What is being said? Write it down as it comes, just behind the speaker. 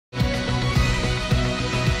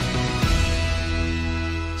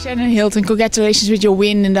Shannon Hylton, congratulations with your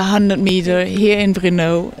win in the 100 meter here in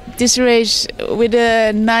Brno. This race with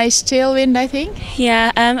a nice tailwind, I think?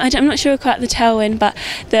 Yeah, I'm not sure about the tailwind, but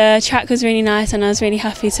the track was really nice and I was really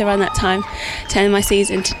happy to run that time to end my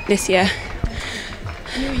season this year.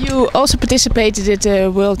 You also participated at the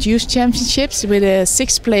World Youth Championships with a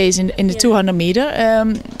 6th place in the 200 meter.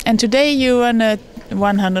 And today you run a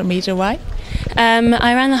 100 meter. Why?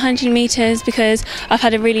 I ran the 100 metres because I've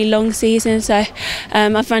had a really long season, so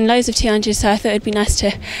I've run loads of 200, so I thought it'd be nice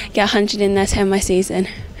to get 100 in there to end my season.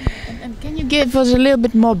 And can you give us a little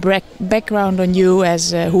bit more background on you,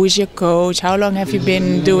 as who is your coach? How long have you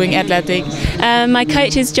been doing athletics? My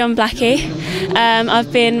coach is John Blackie.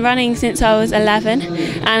 I've been running since I was 11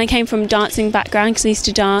 and I came from a dancing background because I used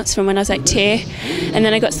to dance from when I was like 2, and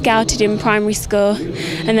then I got scouted in primary school,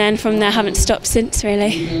 and then from there I haven't stopped since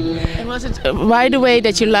really. And was it right away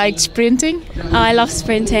that you liked sprinting? Oh, I love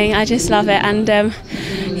sprinting, I just love it, and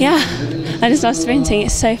yeah, I just love sprinting,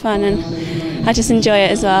 it's so fun and I just enjoy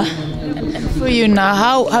it as well. For you now,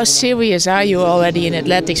 how serious are you already in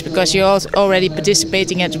athletics? Because you're already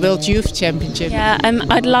participating at the World Youth Championship. Yeah,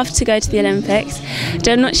 I'd love to go to the Olympics.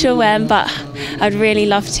 I'm not sure when, but I'd really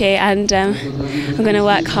love to, and I'm going to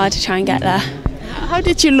work hard to try and get there. How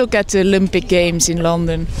did you look at the Olympic Games in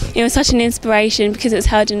London? It was such an inspiration because it was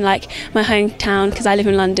held in like my hometown because I live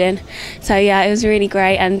in London. So yeah, it was really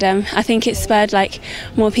great, and I think it spurred like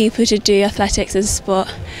more people to do athletics as a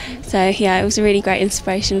sport. So yeah, it was a really great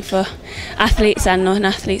inspiration for athletes and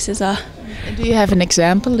non-athletes as well. Do you have an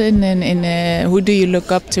example in who do you look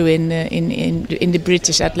up to in the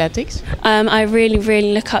British athletics? I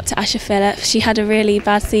really look up to Asha Phillips. She had a really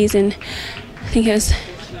bad season. I think it was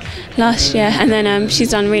last year, and then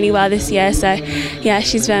she's done really well this year, so yeah,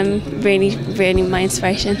 she's really my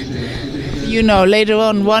inspiration. You know, later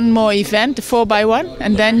on one more event, the 4x1,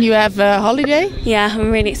 and then you have a holiday? Yeah, I'm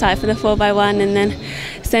really excited for the 4x1, and then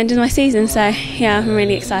it's the end of my season, so yeah, I'm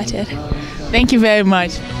really excited. Thank you very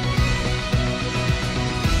much.